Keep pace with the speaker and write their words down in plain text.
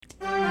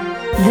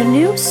The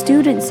new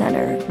Student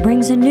Center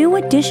brings a new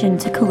addition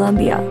to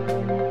Columbia.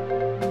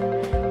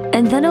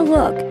 And then a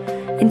look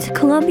into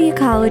Columbia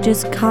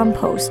College's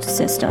compost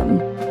system.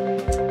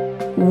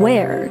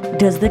 Where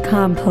does the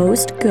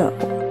compost go?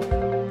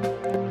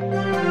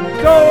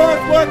 Show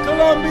us what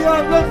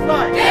Columbia looks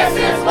like!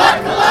 This is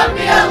what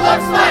Columbia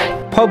looks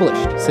like!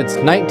 Published since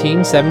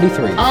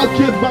 1973. I'll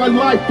give my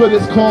life for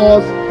this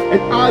cause,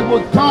 and I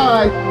will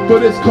die for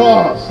this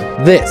cause.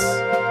 This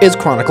is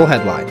Chronicle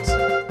Headlines.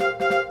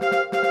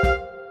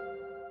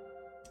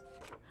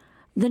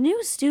 The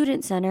new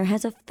Student Center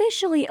has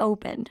officially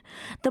opened.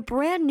 The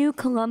brand new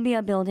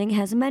Columbia building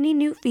has many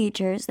new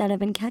features that have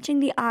been catching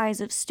the eyes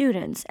of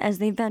students as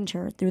they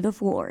venture through the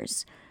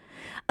floors.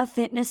 A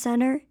fitness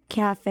center,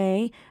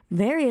 cafe,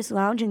 various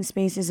lounging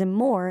spaces, and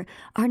more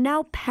are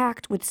now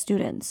packed with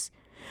students.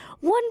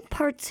 One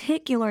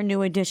particular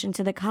new addition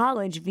to the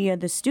college via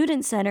the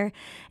Student Center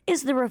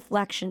is the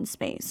reflection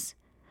space.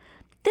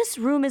 This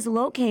room is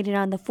located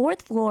on the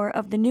 4th floor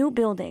of the new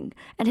building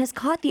and has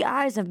caught the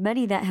eyes of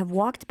many that have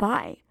walked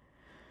by.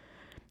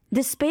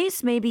 The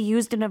space may be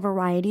used in a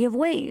variety of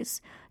ways.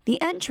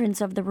 The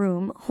entrance of the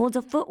room holds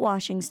a foot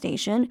washing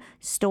station,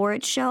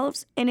 storage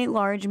shelves, and a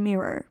large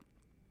mirror.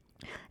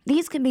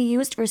 These can be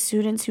used for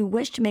students who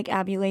wish to make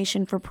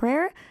ablution for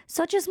prayer,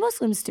 such as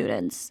Muslim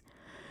students.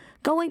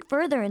 Going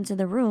further into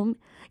the room,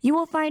 you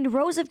will find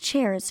rows of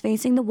chairs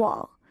facing the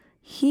wall.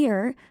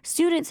 Here,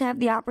 students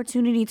have the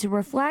opportunity to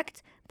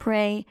reflect,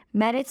 pray,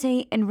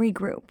 meditate, and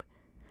regroup.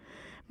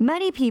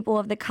 Many people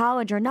of the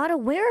college are not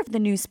aware of the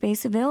new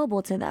space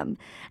available to them,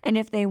 and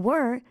if they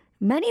were,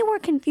 many were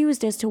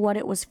confused as to what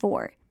it was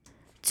for.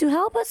 To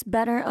help us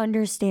better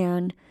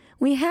understand,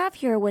 we have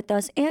here with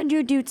us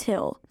Andy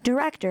Dutil,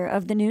 director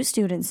of the new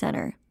Student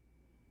Center.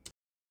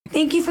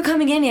 Thank you for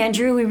coming in,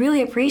 Andrew. We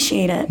really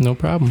appreciate it. No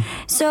problem.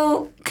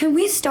 So, can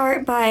we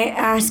start by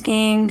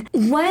asking,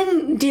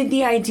 when did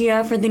the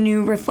idea for the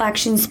new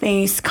reflection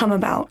space come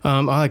about?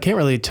 I can't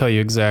really tell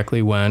you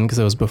exactly when, because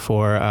it was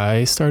before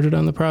I started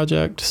on the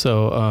project.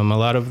 So a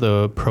lot of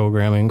the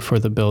programming for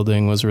the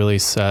building was really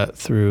set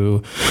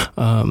through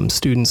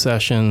student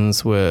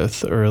sessions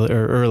with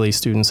early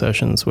student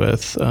sessions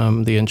with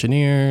the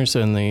engineers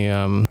and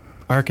the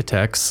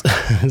architects.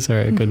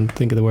 Sorry, I couldn't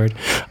think of the word.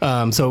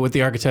 So with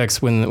the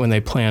architects, when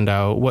they planned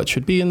out what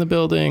should be in the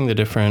building, the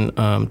different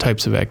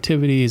types of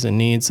activities and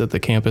needs that the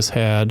campus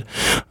had.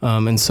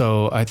 And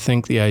so I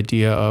think the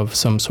idea of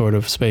some sort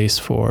of space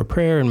for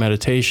prayer and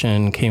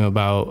meditation came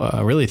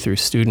about really through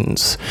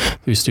students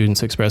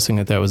expressing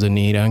that was a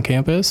need on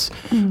campus.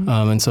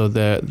 And so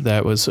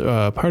that was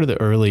part of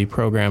the early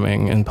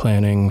programming and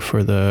planning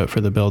for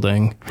the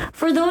building.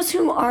 For those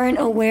who aren't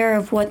aware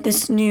of what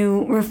this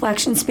new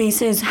reflection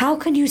space is,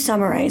 how could you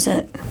summarize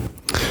it?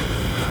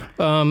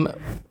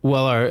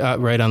 Well,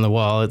 right on the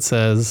wall, it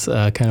says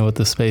kind of what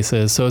the space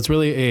is. So it's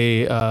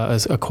really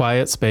a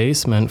quiet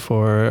space meant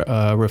for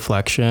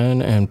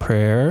reflection and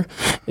prayer.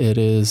 It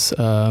is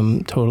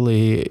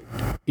totally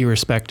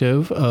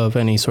irrespective of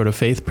any sort of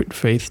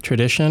faith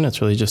tradition.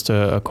 It's really just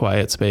a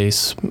quiet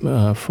space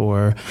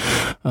for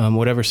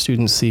whatever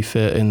students see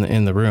fit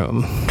in the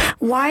room.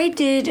 Why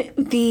did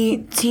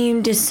the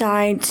team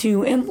decide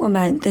to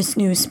implement this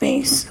new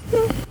space?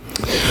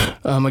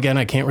 Again,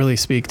 I can't really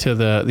speak to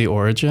the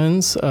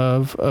origins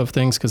of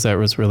things because that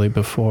was really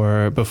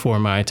before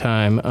my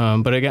time.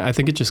 But again, I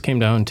think it just came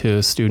down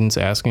to students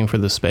asking for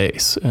the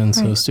space. And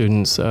so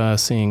students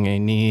seeing a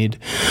need,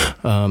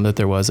 that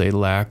there was a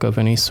lack of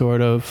any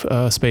sort of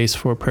space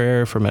for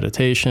prayer, for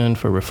meditation,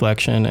 for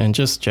reflection, and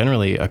just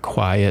generally a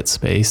quiet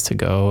space to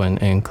go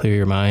and clear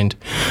your mind.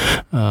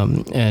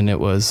 And it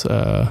was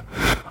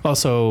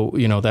also,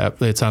 that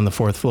it's on the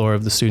 4th floor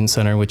of the Student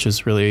Center, which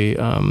is really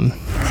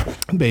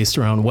based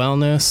around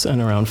wellness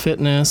and around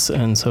fitness.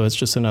 And so it's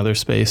just another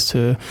space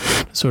to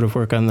sort of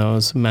work on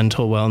those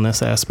mental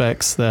wellness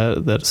aspects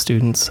that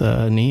students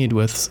need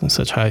with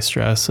such high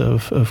stress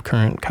of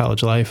current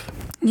college life.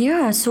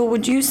 Yeah, so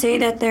would you say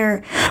that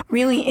there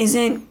really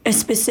isn't a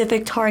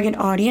specific target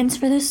audience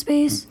for this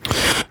space?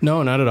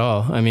 No, not at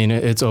all. I mean,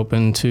 it's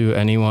open to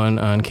anyone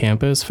on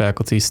campus,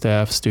 faculty,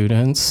 staff,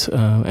 students,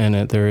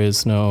 and there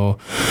is no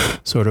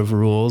sort of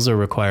rules or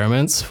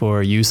requirements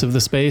for use of the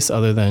space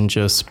other than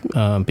just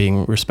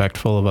being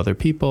respectful of other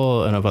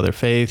people and of other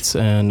faiths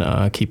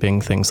and keeping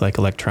things like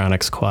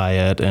electronics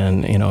quiet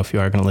and, if you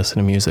are going to listen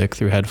to music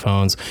through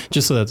headphones,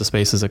 just so that the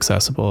space is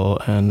accessible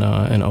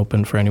and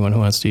open for anyone who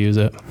wants to use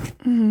it.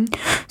 Mm-hmm.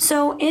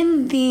 So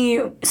in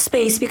the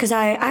space, because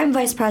I'm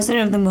vice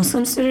president of the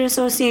Muslim Student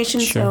Association,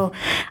 so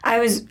I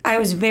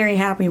was very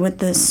happy with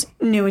this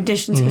new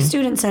addition to the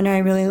Student Center. I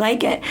really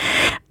like it.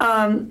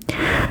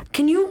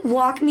 Can you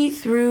walk me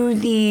through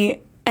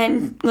the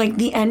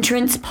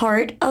entrance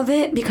part of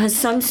it, because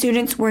some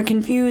students were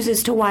confused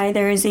as to why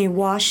there is a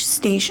wash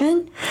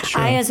station.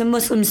 Sure. I, as a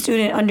Muslim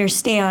student,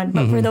 understand,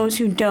 but for those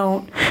who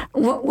don't,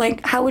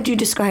 How would you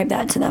describe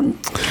that to them?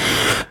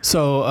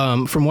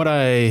 So from what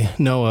I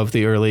know of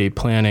the early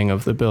planning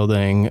of the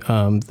building,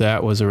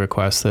 that was a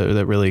request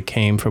that really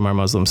came from our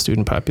Muslim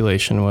student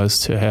population, was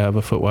to have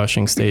a foot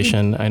washing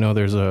station. I know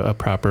there's a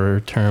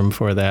proper term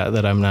for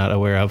that I'm not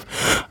aware of.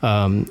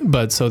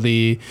 But so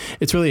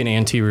it's really an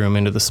anteroom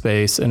into the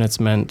space, and it's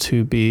meant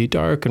to be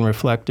dark and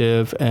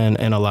reflective and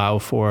allow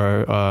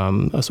for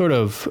a sort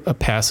of a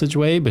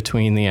passageway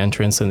between the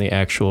entrance and the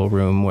actual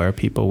room where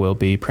people will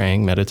be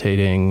praying,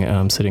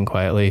 meditating, sitting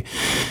quietly.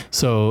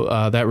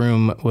 So that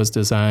room was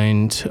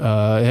designed, it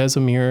has a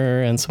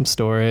mirror and some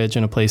storage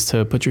and a place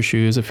to put your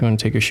shoes if you want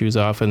to take your shoes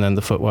off, and then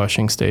the foot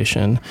washing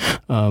station,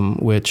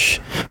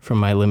 which from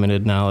my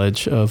limited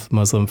knowledge of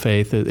Muslim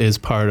faith is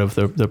part of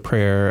the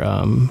prayer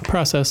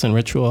process and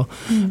ritual.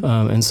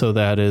 And so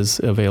that is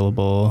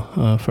available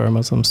for our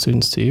Muslim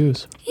students to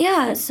use.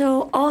 Yeah,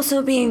 so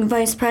also being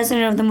vice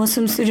president of the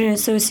Muslim Student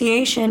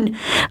Association,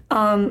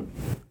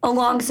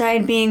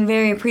 alongside being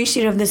very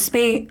appreciative of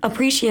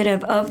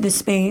the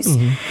space,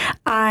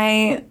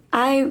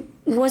 I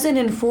wasn't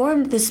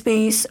informed the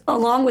space,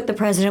 along with the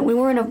president, we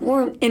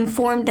weren't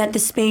informed that the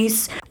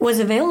space was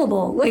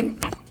available.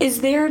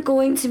 Is there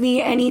going to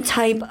be any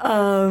type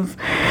of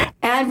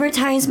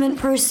advertisement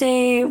per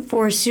se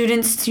for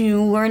students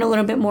to learn a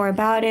little bit more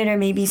about it or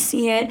maybe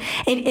see it?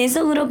 It is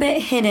a little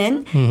bit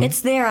hidden.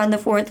 It's there on the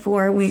 4th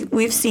floor.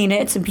 We've seen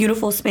it. It's a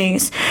beautiful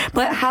space.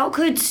 But how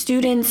could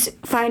students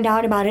find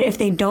out about it if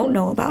they don't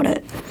know about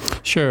it?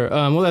 Sure.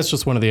 Well, that's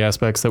just one of the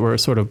aspects that we're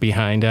sort of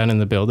behind on in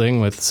the building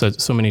with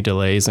so many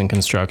delays in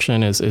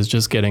construction is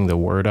just getting the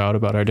word out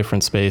about our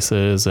different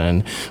spaces,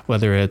 and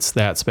whether it's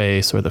that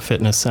space or the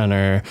fitness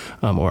center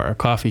or our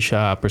coffee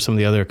shop or some of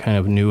the other kind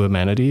of new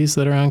amenities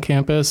that are on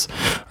campus.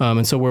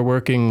 And so we're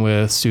working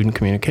with student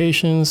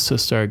communications to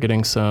start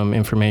getting some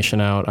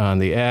information out on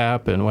the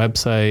app and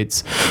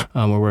websites.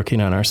 We're working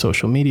on our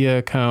social media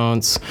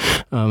accounts.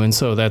 And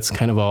so that's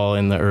kind of all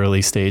in the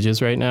early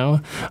stages right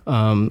now.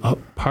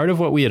 Part of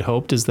what we had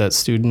hoped is that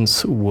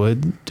students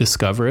would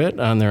discover it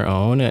on their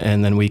own,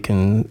 and then we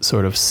can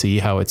sort of see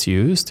how it's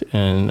used.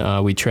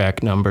 And we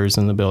track numbers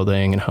in the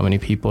building and how many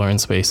people are in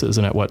spaces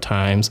and at what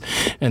times.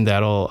 And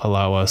that'll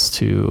allow us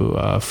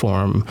to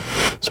form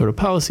sort of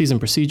policies and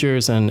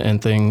procedures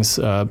and things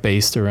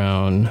based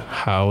around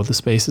how the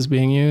space is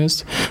being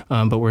used.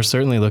 But we're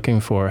certainly looking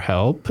for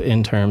help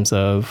in terms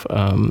of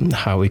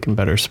how we can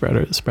better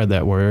spread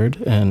that word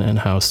and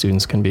how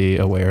students can be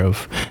aware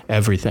of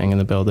everything in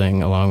the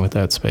building along with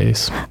that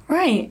space.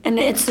 Right, and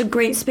it's a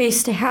great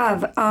space to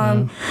have.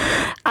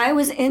 I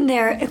was in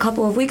there a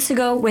couple of weeks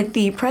ago with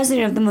the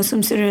president of the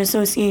Muslim Student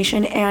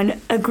Association,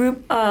 and a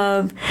group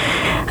of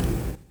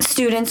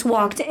students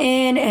walked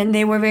in and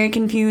they were very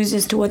confused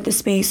as to what the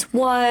space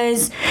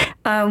was.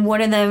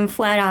 One of them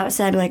flat out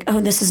said,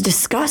 oh, this is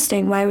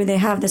disgusting. Why would they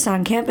have this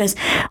on campus?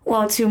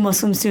 While 2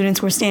 Muslim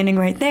students were standing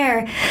right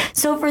there.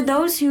 So for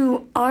those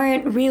who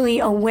aren't really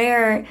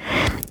aware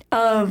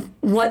of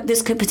what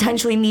this could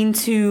potentially mean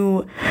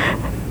to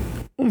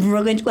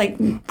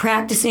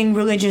practicing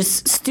religious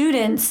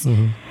students,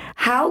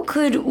 how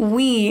could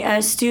we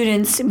as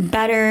students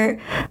better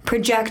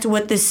project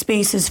what this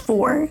space is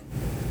for?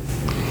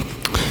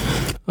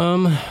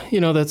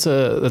 That's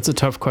a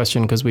tough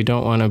question because we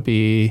don't want to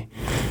be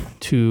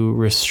too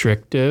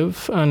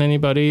restrictive on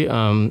anybody.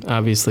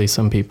 Obviously,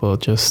 some people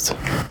just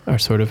are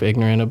sort of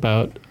ignorant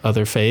about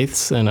other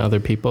faiths and other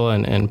people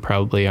and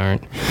probably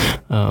aren't,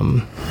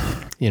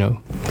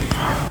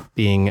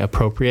 being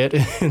appropriate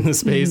in the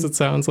space, it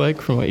sounds like,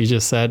 from what you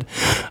just said.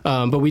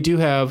 But we do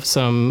have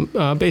some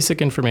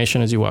basic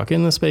information as you walk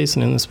in the space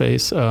and in the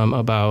space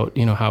about,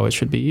 how it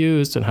should be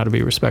used and how to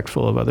be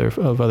respectful of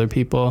other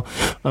people.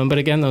 But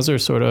again, those are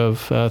sort of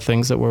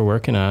things that we're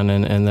working on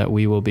and that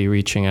we will be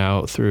reaching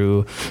out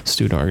through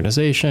student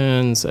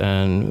organizations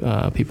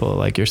and people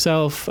like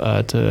yourself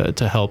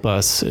to help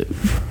us.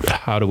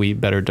 How do we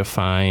better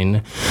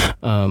define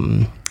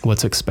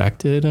what's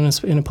expected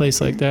in a place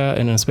like that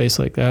and in a space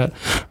like that,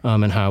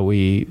 and how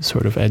we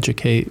sort of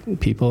educate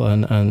people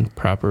on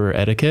proper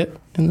etiquette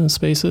in those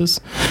spaces.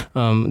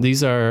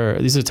 These are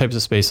types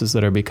of spaces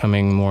that are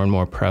becoming more and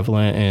more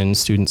prevalent in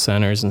student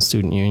centers and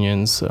student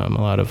unions. A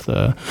lot of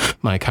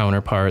my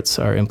counterparts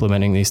are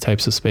implementing these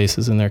types of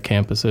spaces in their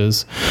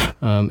campuses.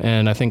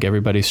 And I think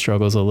everybody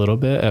struggles a little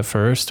bit at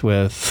first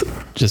with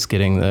just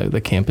getting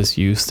the campus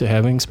used to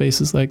having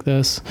spaces like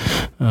this.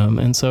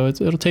 And so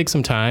it'll take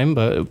some time,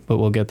 but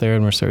we'll get there,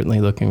 and we're certainly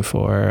looking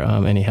for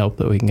any help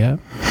that we can get.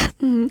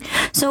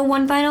 So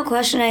one final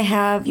question I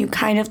have, you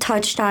kind of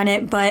touched on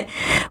it, but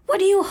what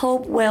do you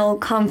hope will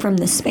come from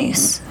this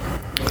space?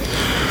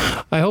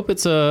 I hope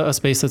it's a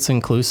space that's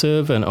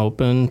inclusive and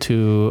open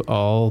to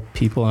all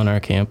people on our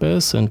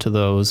campus and to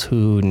those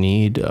who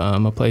need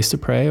a place to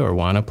pray or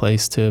want a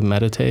place to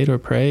meditate or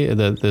pray,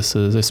 that this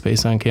is a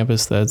space on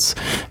campus that's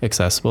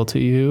accessible to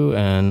you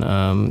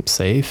and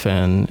safe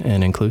and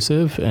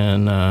inclusive,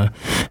 and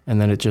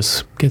then it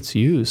just gets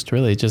used,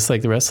 really, just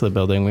like the rest of the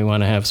building. We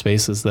want to have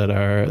spaces that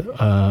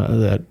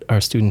our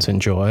students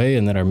enjoy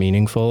and that are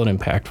meaningful and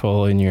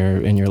impactful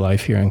in your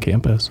life here on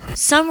campus.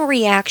 Some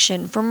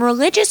reaction from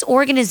religious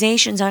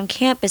organizations on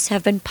campus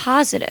have been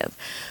positive.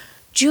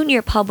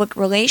 Junior Public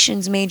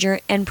Relations major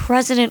and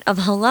president of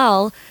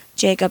Hillel,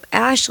 Jacob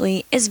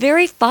Ashley, is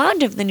very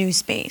fond of the new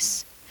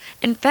space.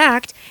 In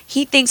fact,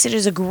 he thinks it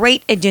is a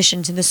great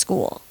addition to the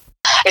school.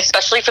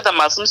 Especially for the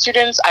Muslim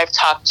students, I've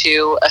talked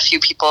to a few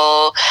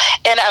people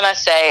in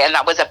MSA, and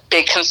that was a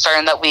big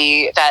concern that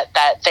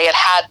they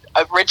had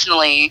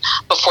originally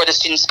before the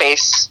student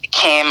space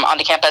came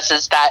onto campus,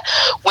 is that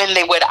when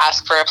they would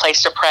ask for a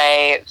place to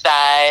pray,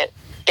 that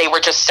they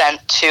were just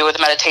sent to the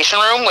meditation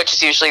room, which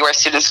is usually where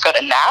students go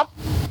to nap.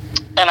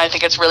 And I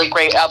think it's really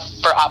great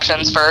for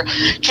options for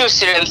Jewish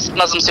students,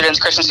 Muslim students,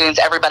 Christian students,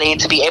 everybody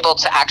to be able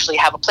to actually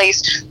have a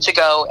place to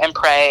go and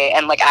pray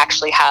and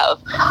actually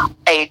have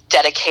a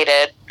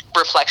dedicated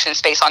reflection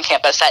space on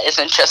campus that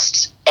isn't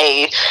just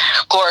a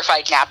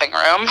glorified napping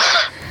room.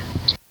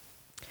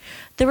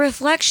 The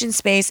reflection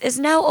space is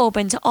now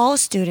open to all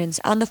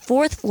students on the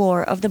 4th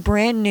floor of the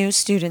brand new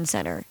Student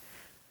Center.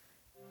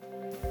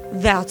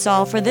 That's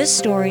all for this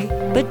story,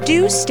 but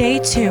do stay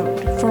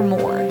tuned for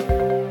more.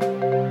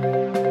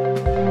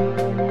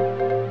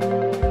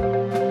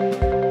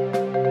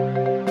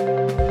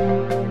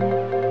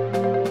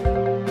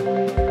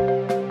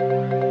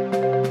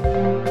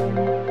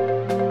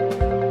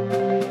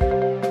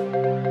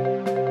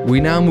 We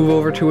now move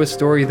over to a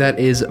story that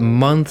is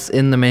months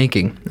in the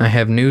making. I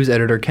have news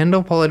editor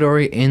Kendall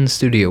Polidori in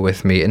studio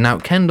with me. And now,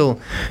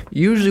 Kendall,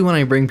 usually when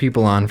I bring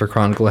people on for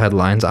Chronicle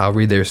Headlines, I'll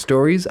read their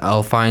stories,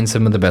 I'll find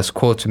some of the best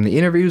quotes from the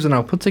interviews, and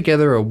I'll put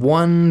together a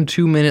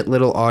 1-2 minute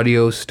little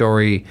audio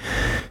story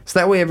so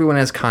that way everyone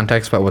has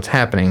context about what's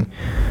happening.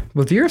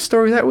 With your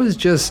story, that was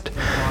just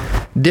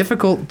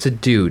difficult to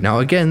do. Now,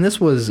 again,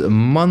 this was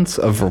months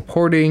of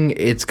reporting.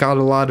 It's got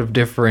a lot of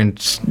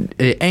different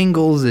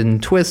angles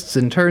and twists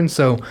and turns.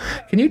 So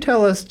can you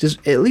tell us,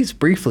 just at least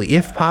briefly,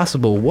 if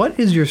possible, what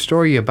is your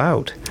story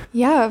about?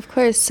 Yeah, of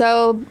course.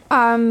 So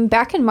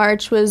back in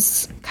March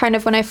was kind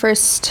of when I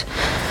first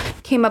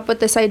came up with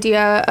this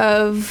idea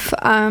of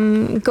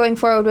going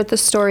forward with the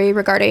story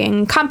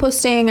regarding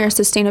composting or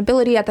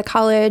sustainability at the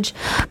college,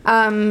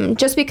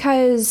 just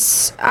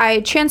because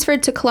I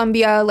transferred to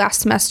Columbia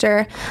last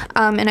semester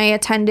and I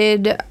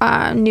attended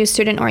new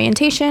student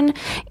orientation,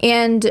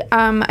 and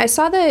I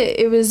saw that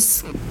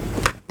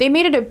they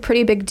made it a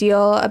pretty big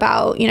deal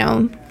about,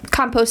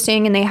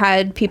 composting, and they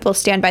had people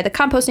stand by the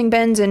composting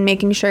bins and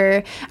making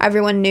sure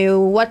everyone knew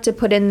what to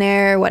put in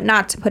there, what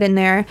not to put in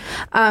there.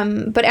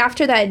 But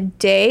after that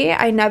day,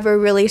 I never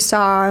really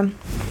saw,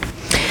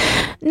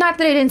 not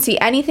that I didn't see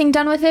anything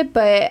done with it,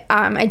 but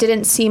I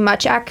didn't see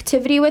much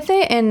activity with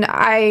it. And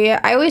I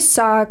always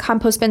saw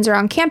compost bins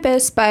around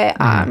campus, but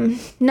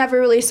never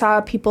really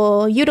saw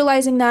people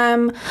utilizing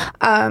them,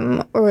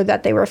 or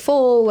that they were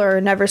full,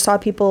 or never saw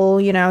people,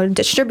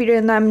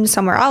 distributing them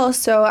somewhere else.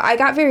 So I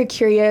got very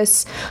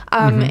curious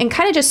and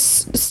kind of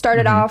just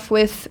started off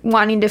with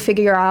wanting to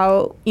figure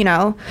out,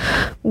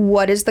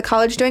 what is the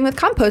college doing with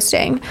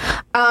composting?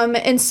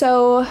 And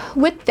so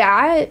with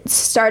that,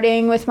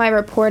 starting with my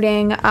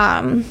reporting,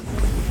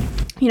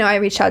 I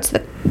reached out to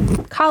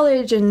the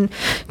college and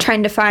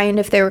trying to find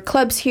if there were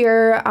clubs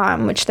here,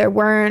 which there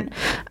weren't,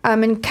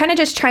 and kind of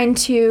just trying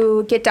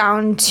to get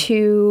down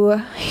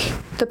to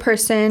the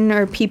person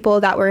or people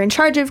that were in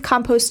charge of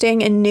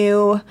composting and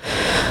knew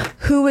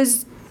who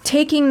was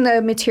taking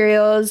the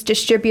materials,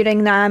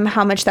 distributing them,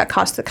 how much that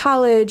cost the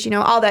college,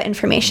 all that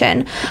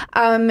information.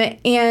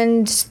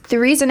 And the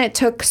reason it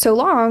took so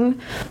long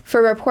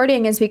for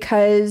reporting is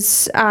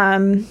because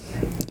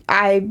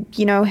I,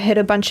 hit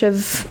a bunch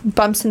of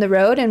bumps in the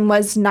road and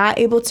was not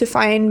able to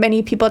find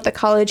many people at the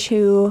college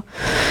who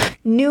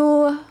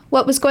knew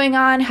what was going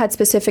on, had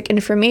specific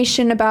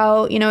information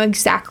about,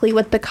 exactly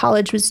what the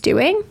college was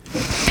doing.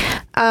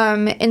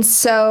 And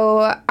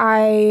so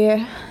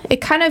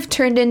it kind of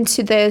turned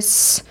into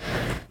this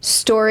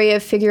story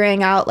of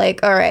figuring out,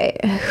 all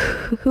right,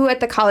 who at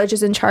the college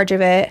is in charge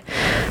of it?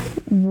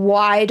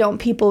 Why don't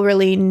people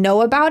really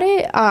know about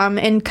it?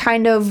 And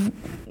kind of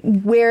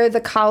where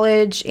the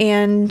college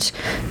and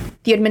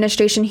the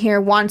administration here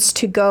wants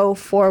to go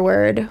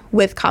forward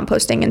with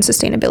composting and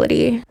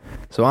sustainability.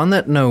 So on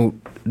that note,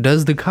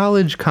 does the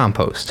college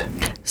compost?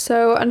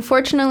 So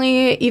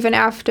unfortunately, even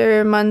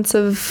after months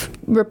of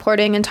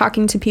reporting and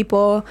talking to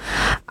people,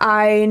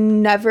 I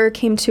never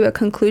came to a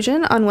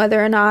conclusion on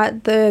whether or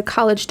not the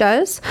college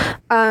does.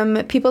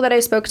 People that I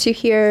spoke to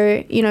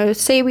here,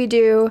 say we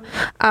do,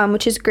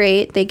 which is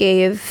great. They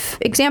gave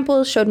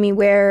examples, showed me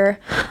where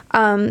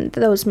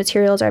those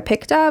materials are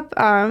picked up.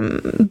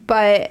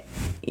 But,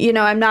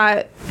 I'm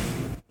not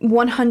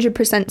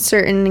 100%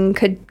 certain and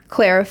could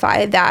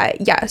clarify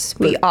that, yes,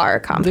 we are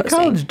composting. The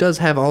college does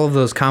have all of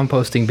those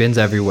composting bins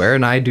everywhere,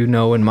 and I do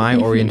know in my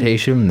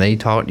orientation they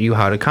taught you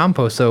how to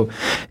compost. So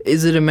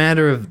is it a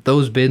matter of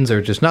those bins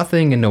are just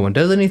nothing and no one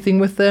does anything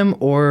with them,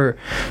 or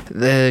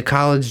the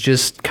college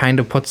just kind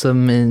of puts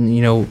them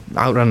in,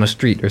 out on the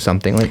street or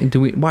something? Like,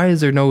 why is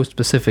there no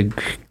specific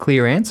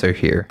clear answer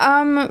here?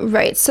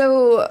 Right.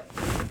 So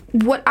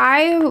what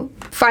I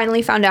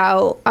finally found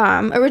out,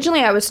 originally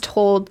I was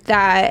told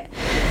that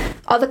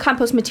all the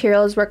compost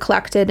materials were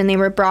collected and they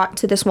were brought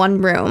to this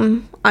one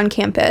room on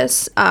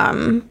campus.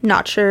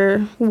 Not sure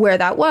where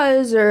that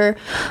was, or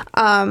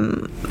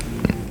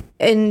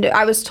and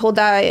I was told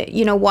that,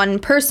 one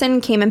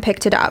person came and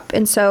picked it up.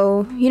 And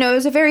so, it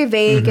was a very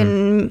vague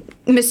and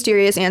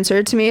mysterious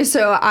answer to me.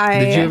 So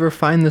Did you ever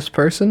find this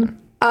person?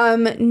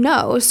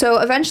 No. So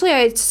eventually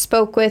I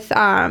spoke with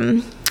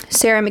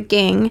Sarah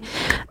McGing,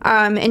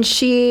 and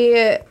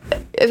she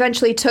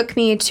eventually took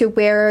me to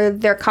where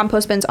their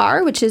compost bins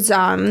are, which is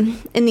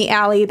in the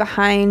alley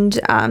behind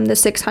the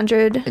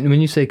 600. And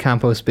when you say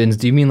compost bins,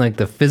 do you mean like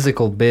the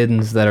physical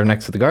bins that are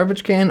next to the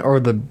garbage can, or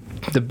the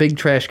big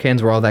trash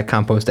cans where all that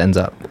compost ends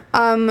up?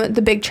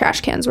 The big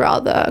trash cans where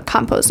all the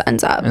compost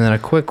ends up. And then a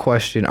quick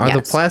question. Are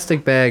the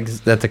plastic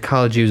bags that the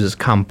college uses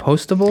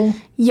compostable?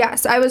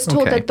 Yes, I was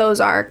told that those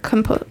are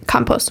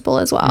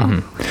compostable as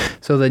well.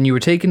 So then you were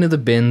taken to the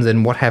bins,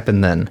 and what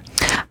happened then?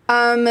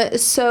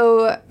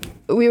 So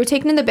we were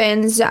taken to the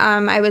bins.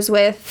 I was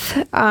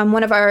with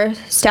one of our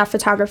staff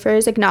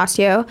photographers,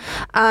 Ignacio,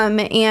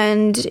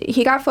 and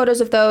he got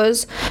photos of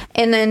those.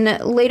 And then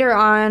later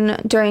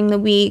on during the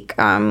week,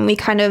 we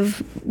kind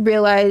of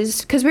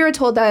realized, because we were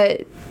told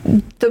that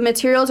the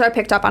materials are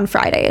picked up on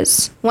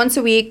Fridays, once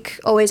a week,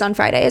 always on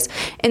Fridays.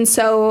 And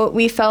so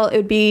we felt it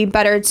would be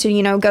better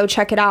to, go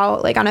check it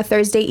out like on a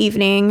Thursday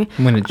evening.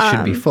 When it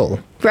should be full.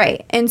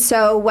 Right. And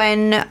so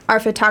when our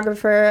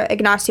photographer,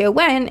 Ignacio,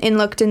 went and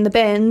looked in the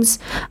bins,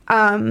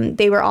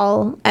 they were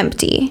all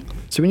empty.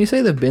 So when you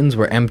say the bins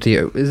were empty,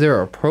 is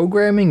there a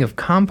programming of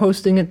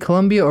composting at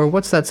Columbia, or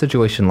what's that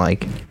situation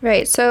like?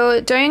 Right. So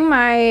during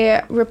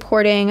my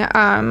reporting,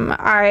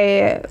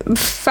 I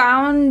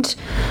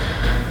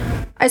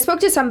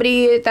spoke to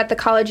somebody that the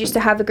college used to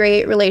have a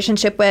great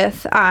relationship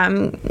with,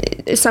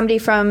 somebody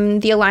from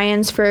the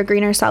Alliance for a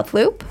Greener South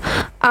Loop.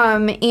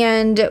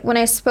 And when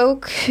I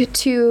spoke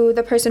to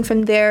the person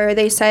from there,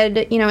 they said,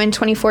 in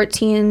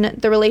 2014,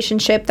 the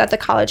relationship that the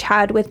college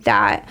had with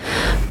that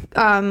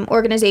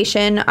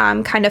organization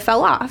kind of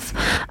fell off.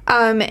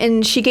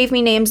 And she gave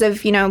me names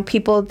of,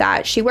 people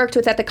that she worked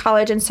with at the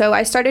college. And so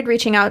I started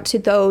reaching out to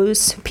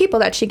those people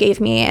that she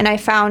gave me. And I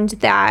found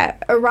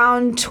that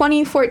around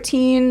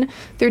 2014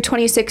 through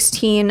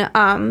 2016,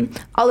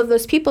 all of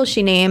those people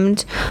she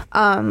named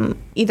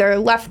either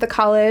left the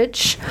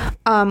college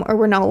or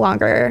were no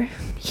longer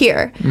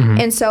here.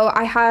 And so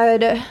I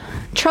had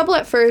trouble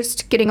at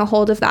first getting a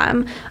hold of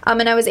them.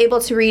 And I was able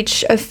to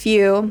reach a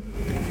few.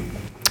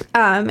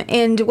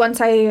 And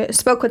once I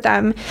spoke with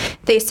them,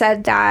 they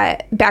said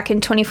that back in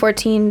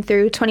 2014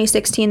 through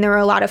 2016, there were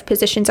a lot of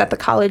positions at the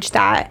college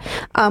that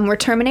were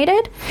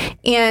terminated.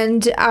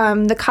 And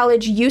the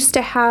college used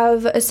to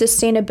have a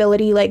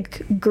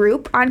sustainability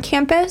group on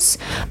campus,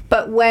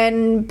 but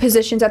when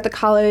positions at the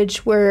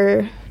college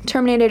were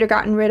terminated or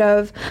gotten rid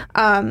of,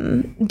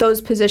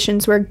 those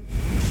positions were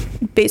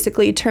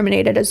basically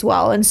terminated as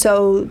well. And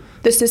so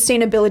the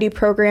sustainability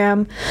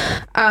program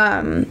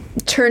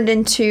turned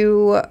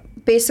into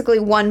basically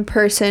one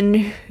person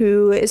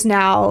who is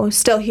now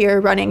still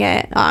here running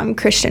it,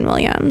 Christian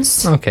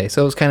Williams. Okay,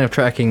 so it was kind of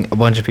tracking a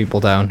bunch of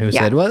people down who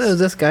said, well, there was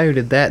this guy who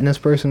did that and this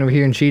person over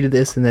here and she did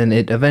this, and then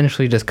it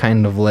eventually just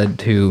kind of led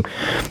to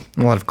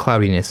a lot of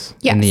cloudiness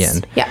in the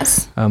end.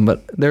 Yes.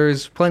 But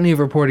there's plenty of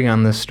reporting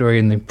on this story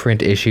in the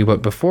print issue,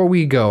 but before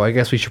we go, I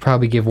guess we should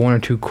probably give one or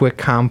two quick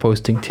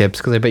composting tips,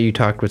 because I bet you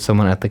talked with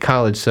someone at the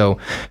college. So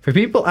for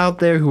people out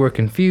there who are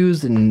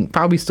confused and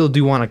probably still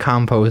do want to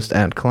compost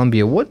at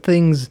Columbia, what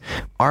things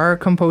are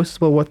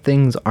compostable, what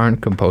things aren't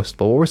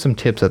compostable? What were some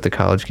tips that the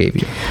college gave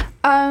you?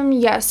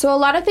 So a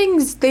lot of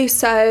things they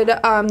said,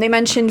 they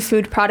mentioned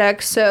food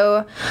products,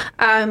 so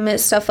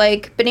stuff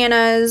like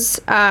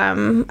bananas,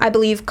 I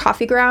believe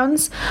coffee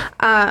grounds,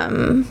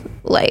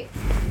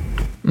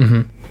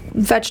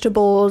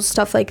 vegetables,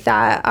 stuff like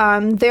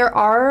that. There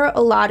are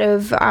a lot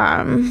of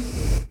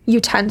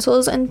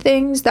utensils and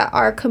things that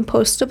are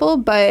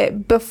compostable,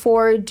 but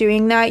before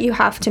doing that, you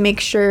have to make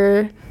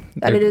sure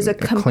that it is a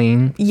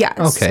clean.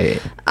 Yes. Okay.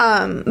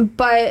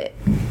 But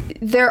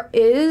there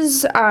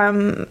is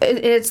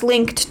it's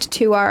linked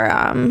to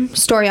our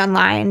story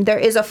online. There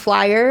is a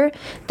flyer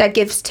that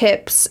gives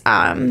tips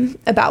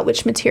about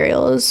which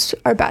materials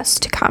are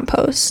best to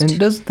compost. And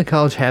does the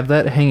college have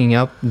that hanging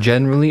up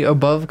generally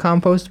above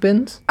compost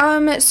bins?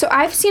 So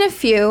I've seen a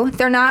few.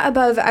 They're not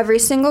above every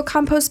single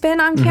compost bin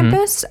on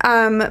campus.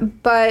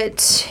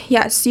 But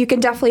yes, you can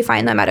definitely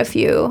find them at a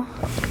few.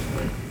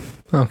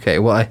 Okay,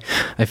 well,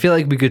 I feel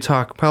like we could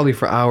talk probably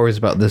for hours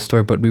about this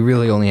story, but we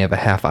really only have a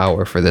half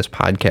hour for this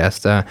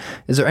podcast.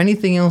 Is there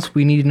anything else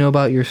we need to know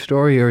about your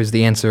story, or is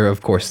the answer,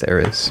 of course, there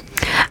is?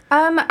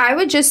 I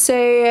would just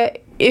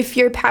say if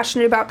you're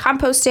passionate about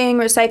composting,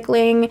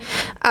 recycling,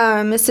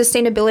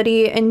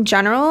 sustainability in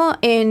general,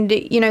 and,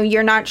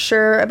 you're not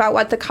sure about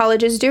what the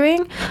college is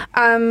doing,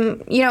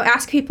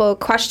 ask people,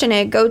 question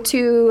it, go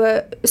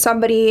to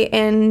somebody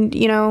and,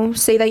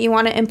 say that you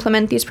want to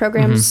implement these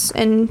programs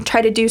and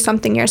try to do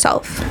something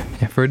yourself.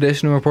 Yeah, for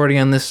additional reporting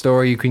on this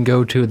story, you can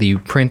go to the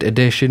print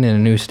edition in a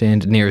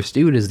newsstand nearest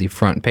you. It is the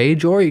front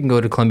page, or you can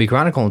go to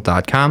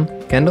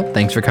ColumbiaChronicle.com. Kendall,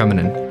 thanks for coming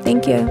in.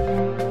 Thank you.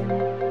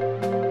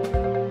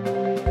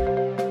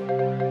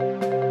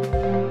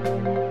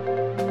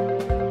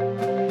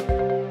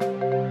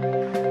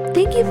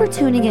 Thank you for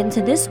tuning in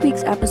to this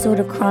week's episode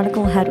of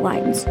Chronicle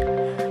Headlines.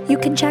 You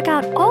can check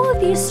out all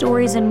of these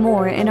stories and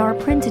more in our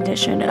print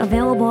edition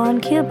available on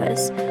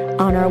campus,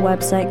 on our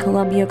website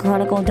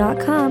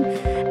ColumbiaChronicle.com,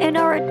 and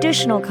our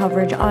additional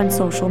coverage on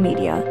social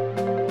media.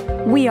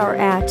 We are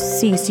at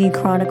CC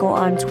Chronicle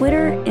on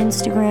Twitter,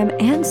 Instagram,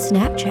 and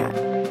Snapchat,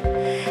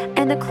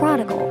 and The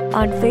Chronicle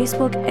on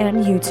Facebook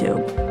and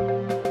YouTube.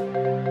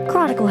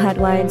 Chronicle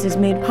Headlines is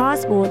made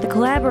possible with the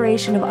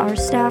collaboration of our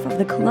staff of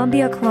the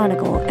Columbia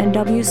Chronicle and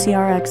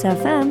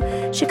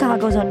WCRX-FM,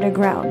 Chicago's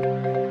Underground,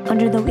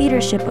 under the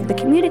leadership of the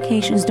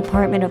Communications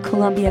Department of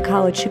Columbia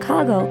College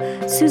Chicago,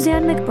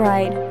 Suzanne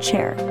McBride,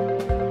 Chair.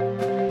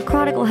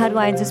 Chronicle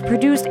Headlines is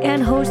produced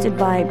and hosted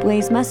by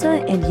Blaise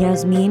Mesa and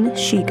Yasmin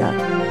Shika.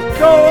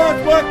 Show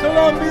us what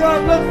Columbia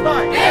looks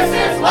like.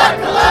 This is what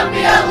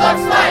Columbia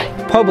looks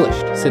like.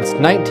 Published since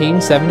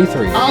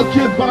 1973. I'll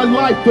give my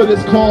life for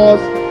this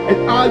cause,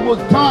 and I will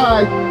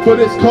die for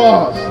this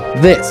cause.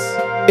 This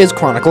is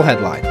Chronicle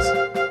Headlines.